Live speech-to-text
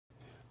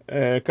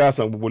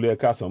Káàsán gbogbo ilé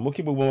káàsán mo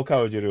kí gbogbo wọn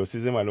káàrọ̀ jèrè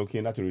òsínzé máa ló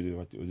kí láti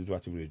Oduduwa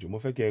TVRadio mo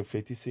fẹ́ kẹ́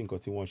fetí sí nǹkan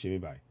tí wọ́n ṣe mí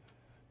báyìí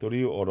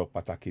torí ọ̀rọ̀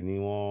pàtàkì ni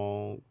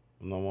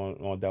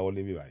wọ́n dáwọ́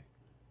lé mí báyìí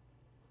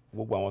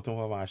gbogbo àwọn tó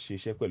ń máa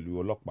ṣiṣẹ́ pẹ̀lú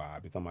ọlọ́pàá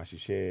àbí tó máa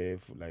ṣiṣẹ́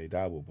láì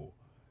dáàbòbò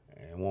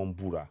wọ́n ń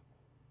búra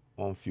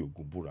wọ́n ń fi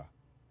ògùn búra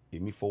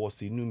èmi fọwọ́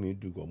sí inú mi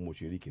dùn gan mo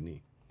ṣe rí kìíní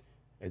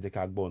ẹ jẹ́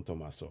ká gbọ́ ohun tó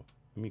máa sọ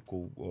mi kò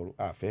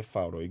àfẹ́ fa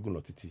ọ̀rọ̀ igun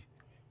lọ títí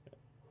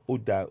ó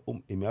da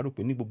èmi á rò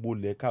pé ní gbogbo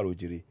ilẹ̀ káàrọ̀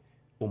jèrè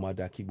ó máa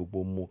da kí gbogbo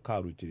ọmọ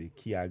káàrọ̀ jèrè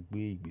kí a gbé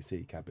ìgbésẹ̀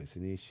ìkàbẹ̀ sí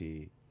ní ṣe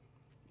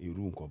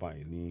irú nǹkan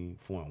báyìí ní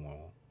fún àwọn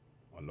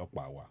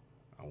ọlọ́pàá wa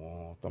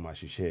àwọn tó máa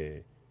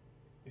ṣiṣẹ́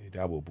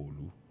ìdáàbòbò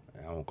ìlú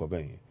àwọn nǹkan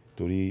bẹ́ẹ̀ yẹn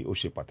torí ó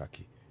ṣe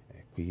pàtàkì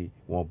pé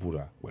wọ́n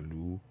búra pẹ̀lú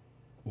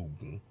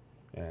ògùn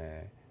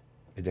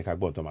ẹ jẹ́ ká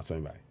gbọ́ ohun tó máa sọ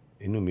nígbà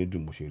inú mi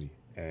dùn mo ṣe rí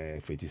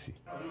fetí sí.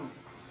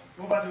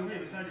 bó bá ti wí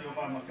èmi sáà di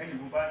ọba àmọ̀kẹ́yìn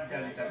bó bá ń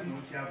jalè tàbí mo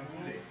ti aburú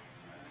lẹ̀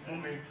mú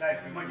mi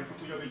láìpẹ́ má jẹ́ kó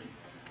tó yọ méjì.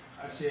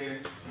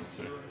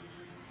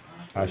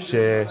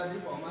 àṣẹ.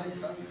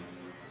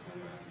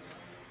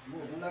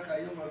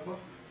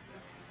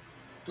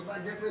 tó bá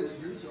jẹ́ pé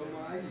ìrìnàjò ìṣọ̀ ọmọ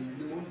ayé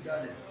ni wọ́n ń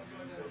dalẹ̀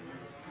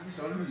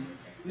ìṣọ̀lù yìí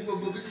ní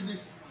gbogbo bíkíbí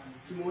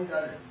tí wọ́n ń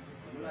dalẹ̀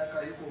mo láìka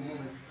yìí kò mú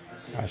mi.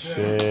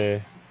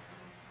 àṣẹ.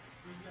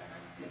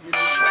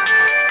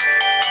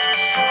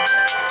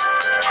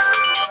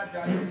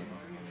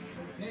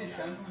 ní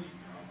ìṣẹ́lú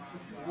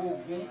ìwò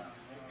Ògún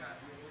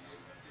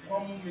kọ́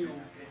mú mi o.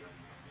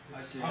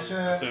 àṣẹ.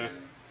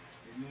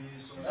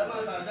 ẹ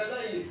máa ṣàṣẹ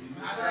lẹ́yìn.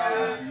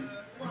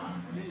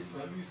 ní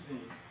ìṣẹ́lú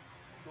ìsìn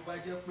tó bá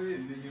jẹ́ pé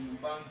èmi ni mo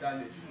bá ń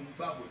dalẹ̀ tí mo ń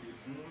gbàbọ̀dé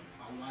fún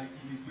àwọn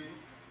ajínigbé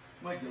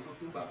má jẹ́ kó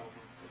tó gbàgbọ́ kó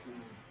tó mú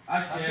mi.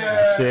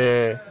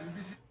 àṣẹ.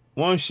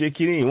 wọ́n ń ṣe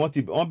kínní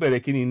wọ́n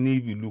bẹ̀rẹ̀ kínní ní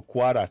ìlú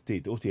Kwara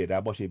State ó ti ẹ̀dá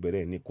bọ́ ṣe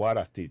bẹ̀rẹ̀ ní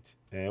Kwara State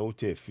ó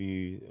tiẹ̀ fi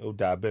ó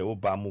dà bẹ́ẹ̀ ó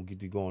bá mú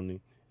gidi gan ni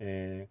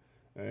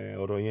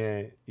ọ̀rọ̀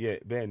yẹn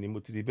bẹ́ẹ̀ ni mo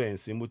ti di bẹ́ẹ̀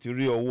sí mo ti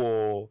rí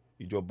ọwọ́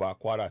ìjọba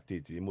Kwara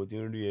State mo ti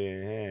ń rí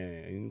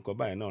nǹkan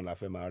báyìí náà la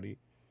fẹ́ máa rí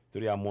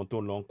torí àmọ́ tó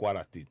ń lọ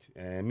Kwara State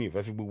mi ì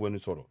fẹ́ fi gbogbo ẹnu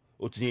sọ̀rọ̀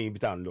ó ti yẹn ibi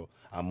tá à ń lọ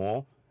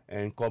àmọ́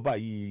nǹkan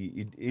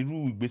báyìí irú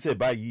ìgbésẹ̀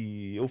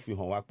báyìí ó fi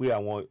hàn wá pé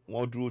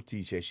wọ́n dúró ti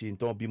ìṣẹ̀ṣe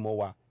tán bímọ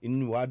wa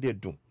inú wa dẹ̀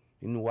dùn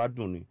inú wa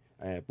dùn ni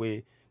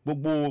pé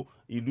gbogbo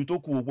ìlú tó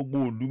kù gbogbo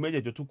ìlú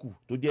mẹ́jẹ̀ẹ̀jọ tó kù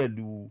tó jẹ́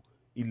ìlú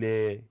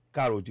ilẹ̀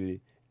káàrọ̀ jèrè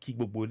kí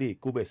gbogbo ilé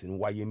kó bẹ̀ sí ní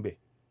wáyé ńbẹ̀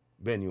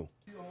bẹ́ẹ̀ ni o.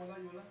 ọmọ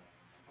láyọlá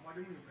ọmọdé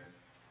mú ìfẹ́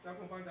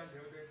dákun bá ń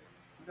dalẹ̀ ọdẹ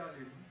ń dalẹ̀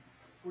ìlú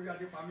orí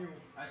adé pa mí o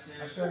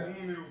àṣẹ òun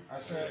mi o.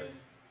 àṣẹ.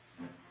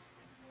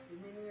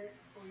 èmi ni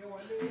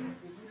Oyèwọlé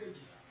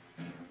Ògúndèjì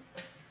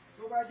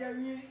tó bá jẹ́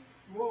ní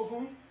ìwọ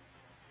Ògún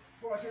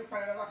bó o ṣe ń pa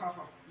ẹran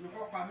lápapà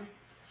nìkan pa mí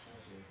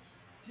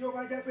tí ó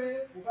bá jẹ́ pé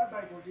mo bá gba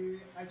ìbọ̀dé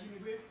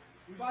ajínigbé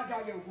mo bá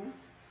dalẹ̀ Ògún.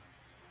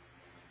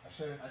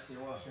 àṣẹ. àṣẹ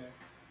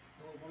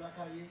Ògún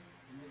lákàyé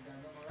èmi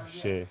ìdáná ọmọ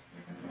àṣẹ.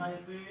 láyé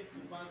pé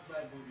mo bá gba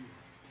ìbọ̀dé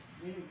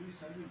ní ìlú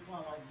Ìsẹ́lú fún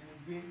àwọn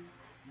ajínigbé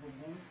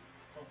Ògún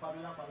ọ̀pá mi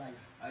lápàdà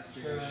yà.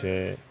 àṣẹ.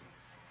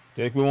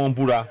 jẹ́ pé wọ́n ń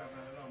búra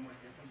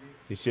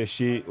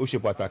ìṣẹ̀ṣe ó ṣe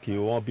pàtàkì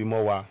wọ́n bímọ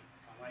wa.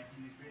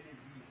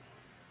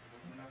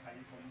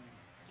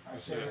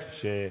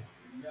 àṣẹ.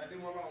 ìyáde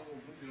wọn bá wọn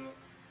Ògún ti lọ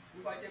tó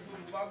bá jẹ́ pé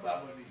mo bá gbà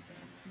bọ̀dé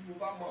tí mo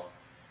bá mọ̀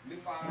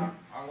nípa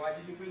àwọn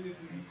ajínigbé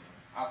níbi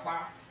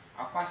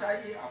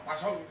àpasáyé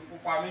àpasọ̀rọ̀ kó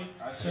pa mí.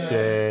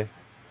 àṣẹ.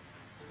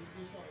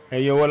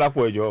 ẹ̀yin ọwọ́ lápò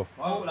ẹ̀jọ̀.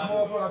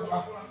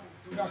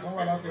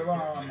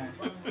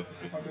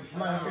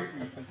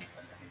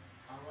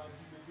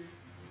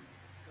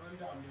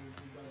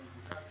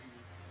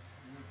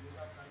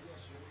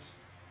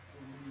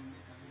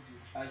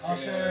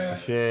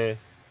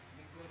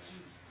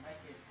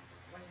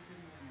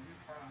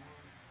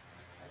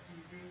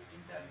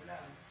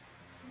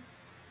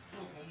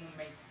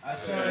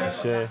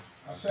 àṣẹ.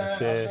 àṣẹ.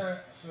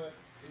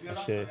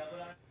 àṣẹ.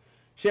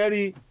 ṣé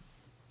rí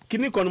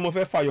kíní kan ni mo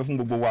fẹ́ fàyọ fún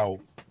gbogbo wa o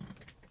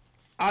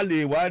a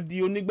lè wá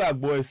di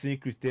onígbàgbọ́ ẹ̀sìn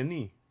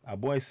Christiani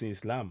àbọ̀ ẹ̀sìn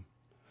Islam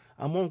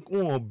àmọ́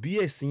wọn bí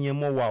ẹ̀sìn yẹn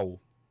mọ́ wa o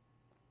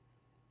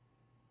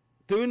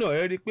torí náà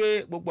ẹ rí i pé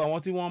gbogbo àwọn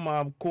tí wọ́n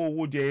máa kó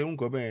owó jẹ irú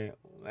nǹkan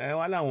bẹ́ẹ̀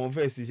wọn láwọn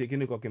fẹ́ sí ṣe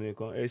kíní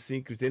kan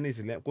ẹ̀sìn Christiani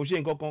Islam kò ṣe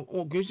nǹkan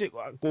kan kì í ṣe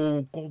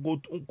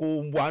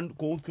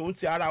kò ń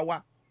ti ara wa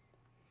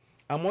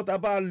àmọ́ tá a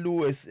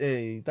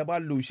bá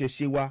lo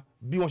ìṣẹ̀ṣe wa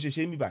bí wọ́n ṣe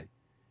ṣe mí báyìí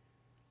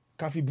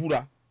ká fi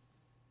búra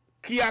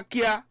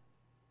kíákíá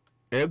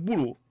ẹ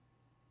gbúrò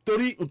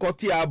torí nǹkan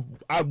tí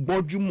a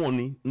gbọ́njúmọ̀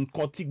ni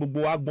nǹkan tí gbogbo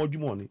wa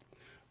gbọ́njúmọ̀ ni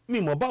mi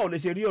mọ̀ báwo lè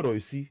ṣe rí ọ̀rọ̀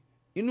yìí sí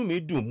inú mi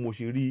dùn mo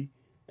ṣe rí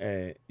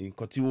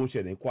nǹkan tí ó ń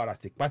ṣẹlẹ̀ ní Kwara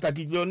State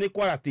pàtàkì jùlọ ní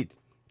Kwara State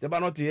tẹ́bá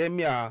náà ti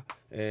emir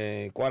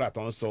Kwara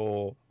tó ń sọ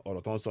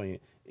ọ̀rọ̀ tó ń sọ yẹn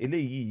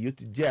eléyìí yóò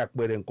ti jẹ́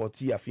àpẹẹrẹ nǹkan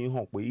tí a fi ń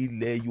hàn pé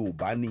ilẹ̀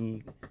Yorùbá ní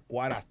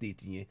Kwara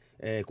State yẹn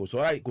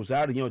kò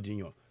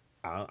sáàríyànjiyàn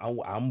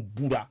à ń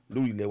búra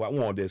lórí ilẹ̀ wa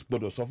wọn ò dẹ̀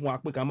gbọ́dọ̀ sọ fún wa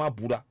pé ká má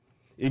búra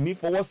èmi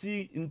fọwọ́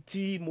sí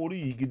tí mo rí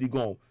yìí gidi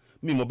gan o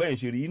mi mọ̀ bẹ́ẹ̀ ń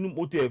ṣe rí inú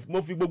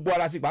mo fi gbogbo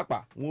ara sí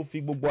pàápàá mo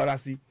fi gbogbo ara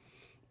sí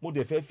mo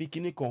dẹ̀ fẹ́ fi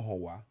kíní kan hàn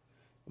wá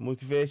mo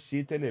ti fẹ́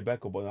ṣe tẹ́lẹ̀ báyìí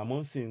kọ̀bọ̀n àmọ́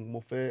ń sìn mo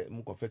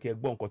kàn fẹ́ kẹ́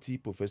gbọ́ nǹkan tí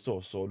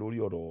professor sọ lórí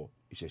ọ̀rọ̀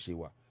ìṣẹ̀ṣe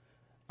wa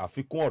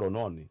àfikún ọ̀rọ̀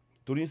náà ni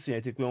torí ń sìn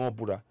ẹ́ ti pé wọ́n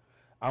búra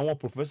àwọn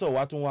professor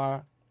wa tún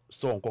wá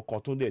sọ nǹkan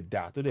kan tó dẹ̀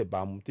dáa tó dẹ̀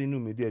bá mu tínú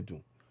mi dẹ̀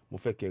dùn mo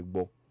fẹ́ kẹ́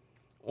gbọ́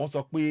wọ́n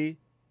sọ pé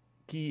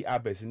kí a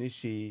bẹ̀ sí ní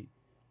ṣe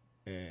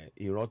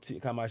ìrántí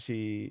ká máa ṣe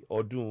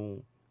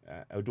ọdún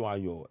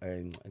ayọ̀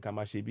ká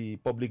máa ṣe bíi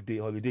public day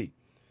holiday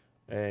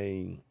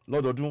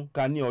lọ́dọọdún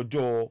ká ní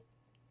ọjọ́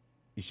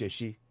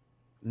ìṣẹ̀ṣe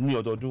ní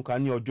ọdọọdún ká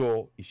ní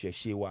ọjọ́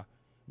ìṣẹ̀ṣe wa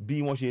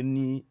bí wọ́n ṣe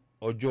ní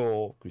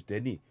ọjọ́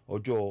Christiani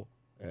ọjọ́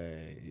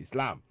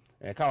Islam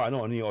káwa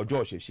náà ní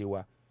ọjọ́ ìṣẹ̀ṣe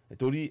wa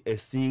torí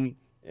ẹ̀sìn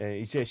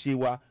ìṣẹ̀ṣe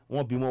wa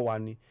wọ́n bí mọ́ wa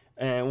ni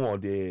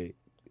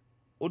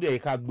ó dẹ̀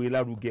ká gbé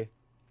lárugẹ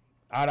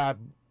ara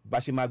bá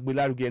ṣe máa gbé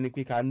lárugẹ ni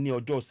pé ká ní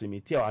ọjọ́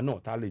ìsinmi tí àwa náà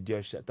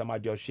tá máa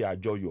jọ ṣe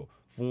àjọyọ̀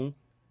fún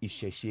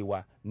ìṣẹ̀ṣe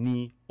wa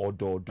ní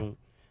ọdọọdún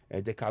ẹ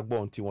jẹ́ ká gbọ́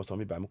ohun tí wọ́n sọ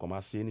mí báyìí mo kàn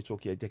máa ṣe ní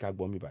tókì ẹ jẹ́ ká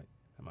gbọ́ mí báyìí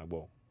ẹ máa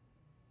gbọ́.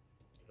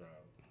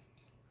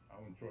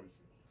 Our choices.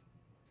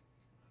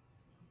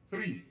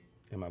 3.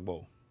 ẹ máa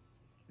gbọ́.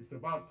 It's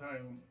about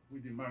time we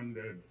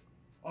demanded,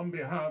 on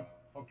behalf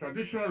of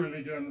traditional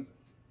religions,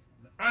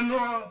 an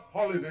annual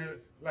holiday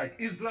like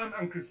Islam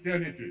and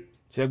Christianity.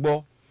 ṣé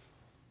gbọ́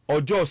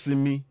ọjọ́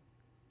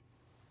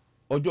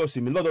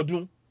ìsinmi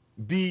lọ́dọọdún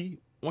bí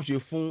wọ́n ṣe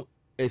fún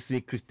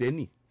ẹ̀sìn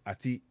Christiani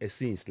àti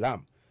ẹ̀sìn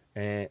Islam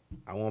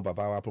àwọn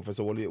bàbá wa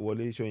Professor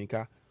Wole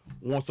Soyinka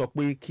wọ́n sọ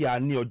pé kí a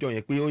ní ọjọ́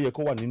yẹn pé ó yẹ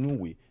kó wà nínú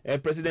ìwé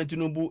President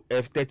Tinubu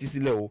ẹ tẹ́tí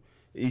sílẹ̀ o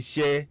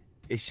iṣẹ́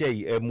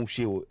yìí ẹ mú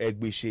ṣe o ẹ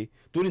gbé ṣe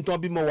torí tán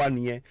bímọ wa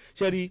nìyẹn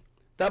ṣe rí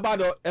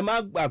tábàdọ ẹ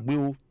má gbàgbé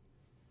o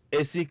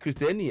ẹ̀sìn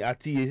Christiani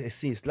àti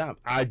ẹ̀sìn Islam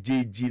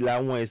àjèjì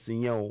làwọn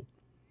ẹ̀sìn yẹn o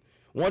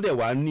wọ́n dẹ̀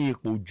wá ní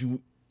ipò ju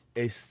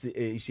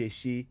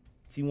ìṣẹ̀ṣe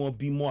tí wọ́n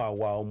bímọ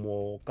àwa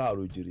ọmọ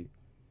káàró jèrè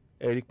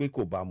ẹ rí i pé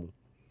kò bá mu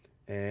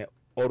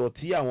ọ̀rọ̀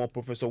tí àwọn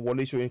Professor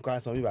Wole Soyinka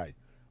sọ mí báyìí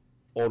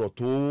ọ̀rọ̀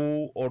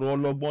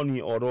ọlọ́gbọ́n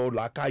ni ọ̀rọ̀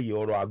làákàyè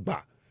ọ̀rọ̀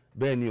àgbà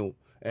bẹ́ẹ̀ ni o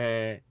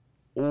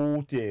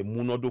ó tẹ̀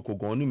múnádóko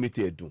gan ní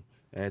mẹ́tẹ̀ ẹ̀dùn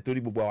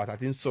torí gbogbo àwọn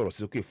àtàtí ń sọ̀rọ̀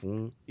sókè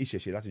fún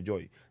ìṣẹ̀ṣe látijọ́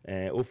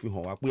yìí ó fi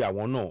hàn wá pé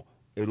àwọn náà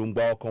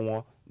èròǹgbà ọkàn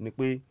wọn ni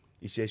pé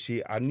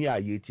ìṣẹ̀ṣe a ní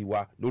ààyè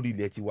tiwa lórí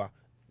ilẹ̀ tiwa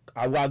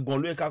àwa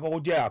gan ló yẹ ká kọ́kọ́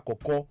jẹ́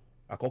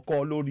àkọ́kọ́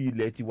lórí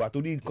ilẹ̀ tiwa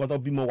torí nǹkan tó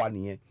bímọ wa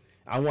nìyẹn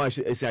àwọn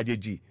ẹ̀sìn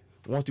àjèjì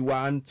wọ́n ti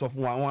wá ń sọ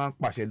fún wa wọ́n á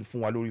pàṣẹ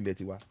fún wa lórí ilẹ̀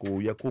tiwa kò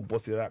yẹ kó bọ́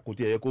síra kò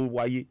tiẹ̀ yẹ kó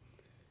wáyé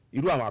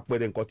irú àwọn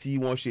àpẹẹrẹ nǹkan tí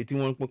wọ́n ṣe tí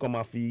wọ́n ń pín kọ́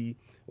máa fi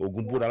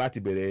Ògún búra láti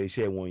bẹ̀rẹ̀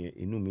iṣẹ́ wọn yẹn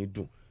inú mi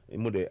dùn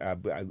mo dẹ̀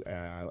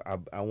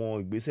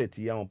àwọn ìgbésẹ̀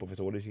tí àwọn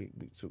Professor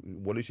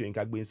Wole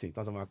Soyinka gbé ń sìn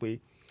tán sọ ma pé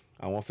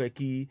àwọn fẹ́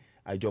kí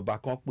ìjọba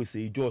kan pèsè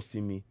ijọ́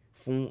ìsinmi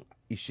fún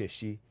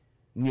ìṣẹ̀ṣe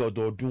ní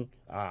ọdọọdún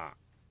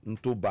n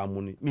tó bá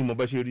mu ni mi mọ̀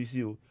bẹ́ ṣe rí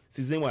sí o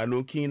season 1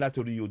 ló kí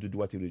látòrí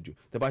Oduduwa TVRadio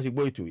tẹ́ bá ṣe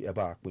gbọ́ ètò ẹ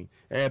bá a pín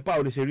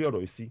báwo lè ṣe rí ọ̀rọ̀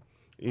yìí sí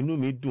inú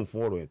mi dùn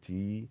fún ọ̀rọ̀ ẹ̀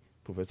tí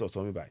Professor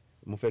sọ mí báyìí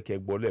mo fẹ́ kẹ́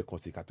gbọ́ lẹ́ẹ̀kan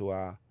sí ká tó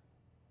wá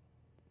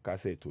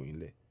kásẹ̀ ètò yìí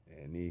lẹ̀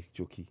ní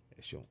ṣókí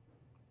ẹ ṣeun.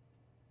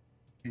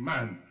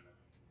 Demand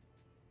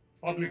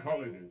public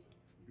holidays.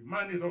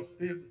 Demand it of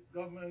states,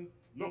 governments,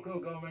 local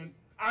governments,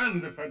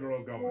 and the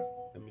federal government.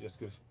 Let me just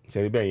go.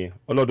 Ṣe rí bẹ́ẹ̀ yẹn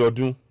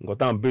ọlọ́dọọdún nǹkan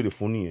tá à ń béèrè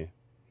fún nìyẹn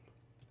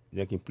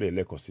jẹ́ kí n play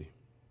lẹ́ẹ̀kan sí.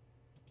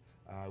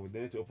 We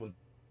then need to open.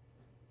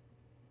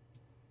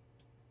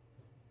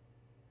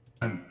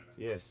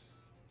 Yes.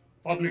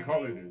 Public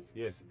holidays.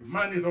 Yes.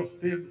 Demand it of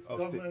states,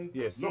 governments,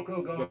 yes.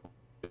 local governments.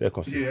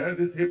 Lẹ́ẹ̀kan sí. Yeah,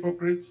 these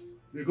hypocrites,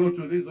 they go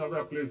to these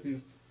other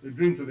places, they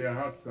drink to their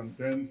heart's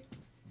content,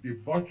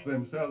 debauch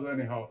themselves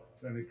anyhow,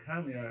 then they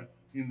come here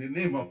in the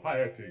name of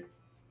piety.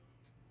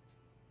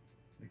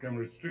 They can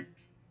restrict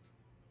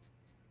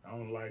our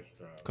own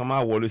lifestyle. Kọ́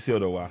máa wọlé sí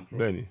ọ̀dọ̀ wa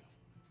bẹ́ẹ̀ ni.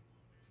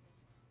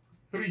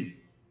 3.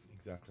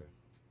 Exactly.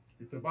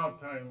 It's about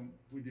time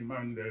we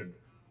demanded,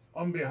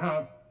 on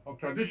behalf of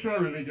traditional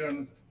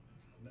religions,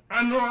 an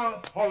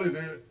annual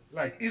holiday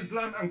like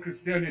Islam and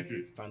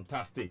Christianity.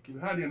 Fantastic.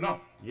 We've had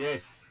enough.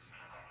 Yes.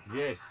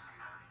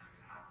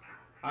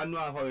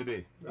 Annual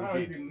holiday. We've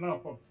had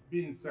enough of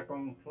being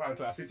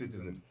second-class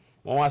citizens.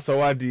 Wọ́n wá sọ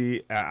wá di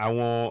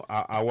àwọn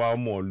àwa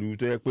ọmọ ìlú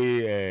tó yẹ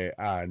pé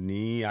a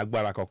ní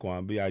agbára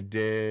kankan àbí a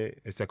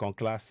jẹ́ second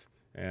class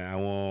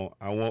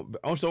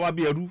àwọn sọ wá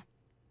bí ẹrú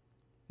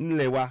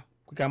nílẹ̀ wa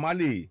kíkà má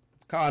lè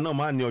káwa náà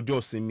má ní ọjọ́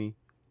ìsinmi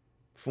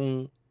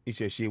fún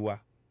ìṣẹ̀ṣe wa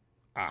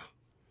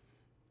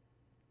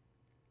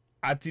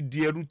a ti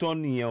di ẹrú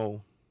tán nìyẹn o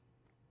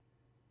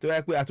tó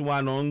yẹ pé a tún wá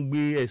náà ń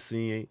gbé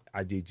ẹ̀sìn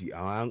àjèjì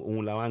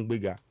òun làwọn ń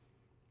gbéga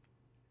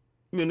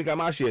mi ò ní ká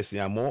má ṣe ẹ̀sìn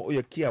àmọ́ ó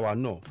yẹ kí àwa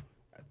náà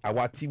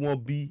àwa tí wọ́n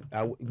bí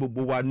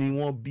gbogbo wa ni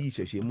wọ́n bí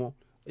ìṣẹ̀ṣe mọ́ ó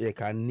yẹ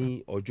ká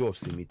ní ọjọ́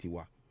ìsinmi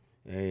tiwa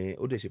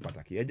ó dẹ̀ ṣe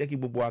pàtàkì ẹ jẹ́ kí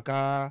gbogbo wa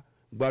ká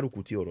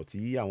gbárùkù ti ọ̀rọ̀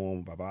tí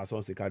àwọn bàbá wa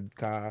sọ́n ṣe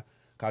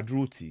ká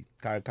dúró tì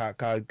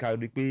ká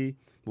rí pé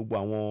gbogbo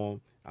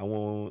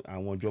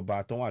àwọn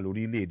ìjọba tó wà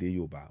lórílẹ̀‐èdè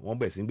Yorùbá wọ́n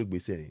bẹ̀rẹ̀ sí ní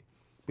gbégbèsè yẹn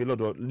pé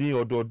ní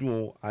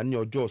ọdọọdún a ní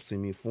ọjọ́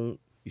ìsinmi fún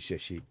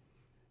ìṣẹ̀ṣe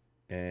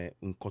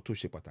nǹkan tó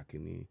ṣe pàtàkì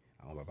ni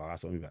àwọn bàbá wa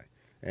sọ mí báyìí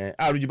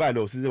àrùjù báyìí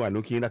lọ season 1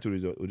 ló kí láti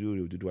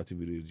orí Oduduwa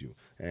TVRadio.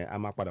 A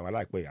máa padà wá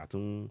láìpẹ́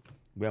àtún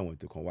gbé àwọn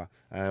ètò kan wá.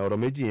 Ọ̀rọ̀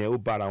méjì yẹn ó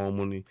bára wọn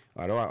mu ni.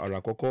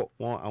 Ọ̀rọ̀ àkọ́kọ́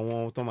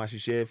àwọn tó máa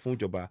ṣiṣẹ́ fún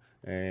ìjọba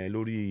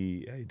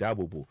lórí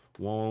ìdáàbòbò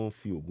wọ́n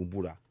fi Ògún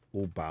búra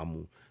ó bá a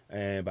mu.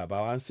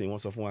 Bàbá wa ń sìn wọ́n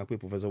sọ fún wa pé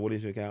Professor Wole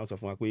Soyinka wọ́n sọ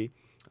fún wa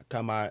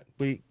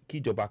pé kí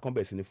ìjọba kan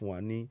bẹ̀ sí ni fún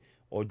wa ní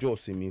ọjọ́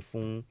ìsinmi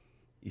fún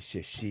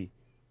ìṣẹ̀ṣe,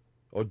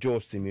 ọjọ́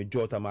ìsinmi,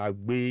 ọjọ́ tá a máa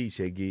gbé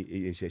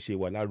ìṣẹ̀ṣe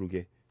wa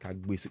lárugẹ,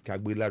 ká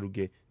gbé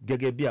lárugẹ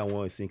gẹ́gẹ́ bí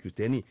àwọn ẹ̀sìn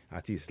Christiani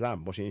àti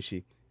Islam bó ṣe ń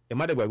ṣe. Ẹ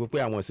má dẹ̀gbàgbé pé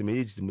àwọn ẹ̀sìn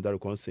méjèèjì tí mo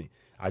dárúkọ ń sìn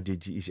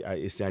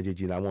ẹ̀sìn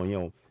àjèjì làwọn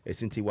yẹn o.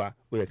 Ẹ̀sìn tiwa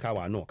ó yẹ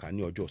káwa náà ká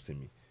ní ọjọ́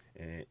ìsinmi.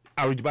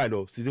 Àròjù báyìí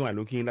lọ season 1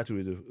 ló kí láti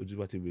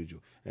Oduduwa TVRadio.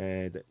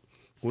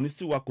 Kò ní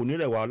sí wa, kò ní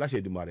rẹ̀ wa láṣẹ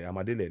Èdùmàrè,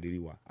 àmàdélẹ̀ lérí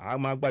wa. A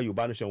máa gbá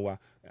Yorùbá nation wa,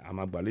 a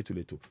máa gbà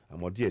létòlétò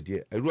àmọ́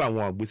díẹ̀díẹ̀. Irú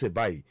àwọn ìgbésẹ̀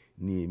báyìí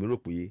ni èmi rò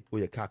pé ó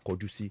yẹ ká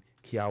kọjú sí,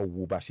 kí a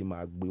wo bá ṣe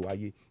máa gbé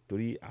wáyé,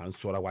 torí à ń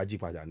sọra wa jí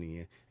padà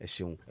nìyẹn. Ẹ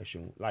ṣeun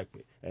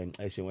láìpẹ́.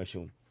 Ẹ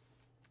ṣeun.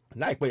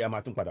 Láìpẹ́ yà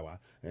máa tún padà wá.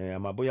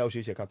 Àmọ́ bóyá ó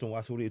ṣeé ṣe ká tún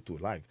wá sórí ètò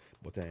live,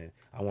 but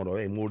àwọn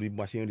ọ̀rọ̀ ẹ̀ mo rí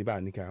bá ṣe ń rí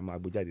báyìí ní ká máa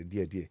gbé jáde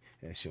díẹ̀díẹ̀.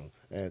 Ẹ ṣeun.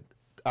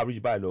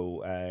 Àròjù báyìí lọ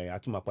a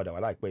tún máa padà wá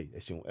láìpẹ́. Ẹ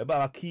ṣeun. Ẹ bá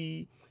wa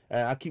kí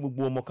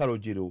gbogbo ọmọ káàrọ̀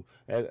oòjíire o.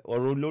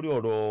 Ọ̀rọ̀ lórí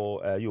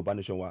ọ̀rọ̀ Yorùbá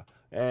nation wa,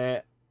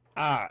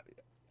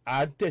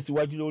 a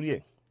tẹ̀síwájú lórí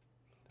ẹ̀.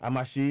 A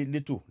máa ṣe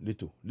létò.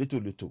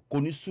 Kò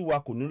ní sú wa,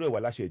 kò ní rẹ̀ wá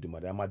láṣẹ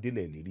Èdùmàrè, a máa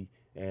délẹ̀ lérí.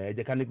 Ẹ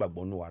jẹ́ ká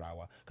nígbàgbọ́ nínú ara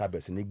wa, ká bẹ̀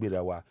sí ní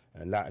gbéra wa,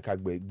 ká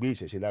gbé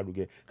ìṣẹ̀ṣe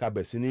lárugẹ, ká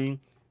bẹ̀ sí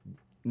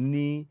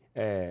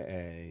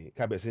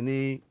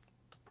ní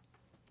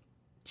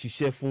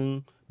ṣiṣẹ́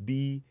fún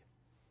bí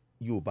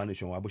Yorùbá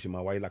nation wa bó ṣe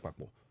máa wáyé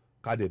lápapọ̀.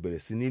 Ká dẹ̀ bẹ̀rẹ̀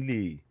sí ní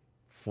lè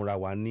fúnra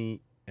wa ní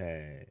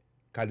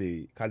ká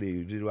lè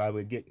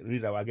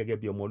ríra wa gẹ́gẹ́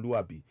bí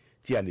ọmọlúwàbí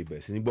tí a lè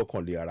bẹ̀rẹ̀ sí ní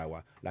gbọ́kànlé ara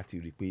wa láti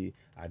rí i pé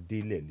a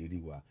délẹ̀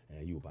lérí wa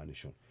Yorùbá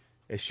nation.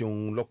 Ẹ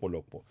ṣeun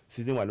lọ́pọ̀lọpọ̀.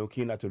 Season 1 ló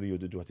kí látòrí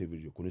Oduduwa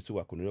TVRadio. Kò ní sí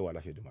wa, kò ní rẹ̀ wá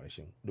láṣẹ Èdùmàrè.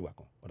 Ṣeun. Ó dìgbà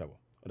kan. Ó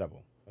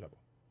dàbọ̀.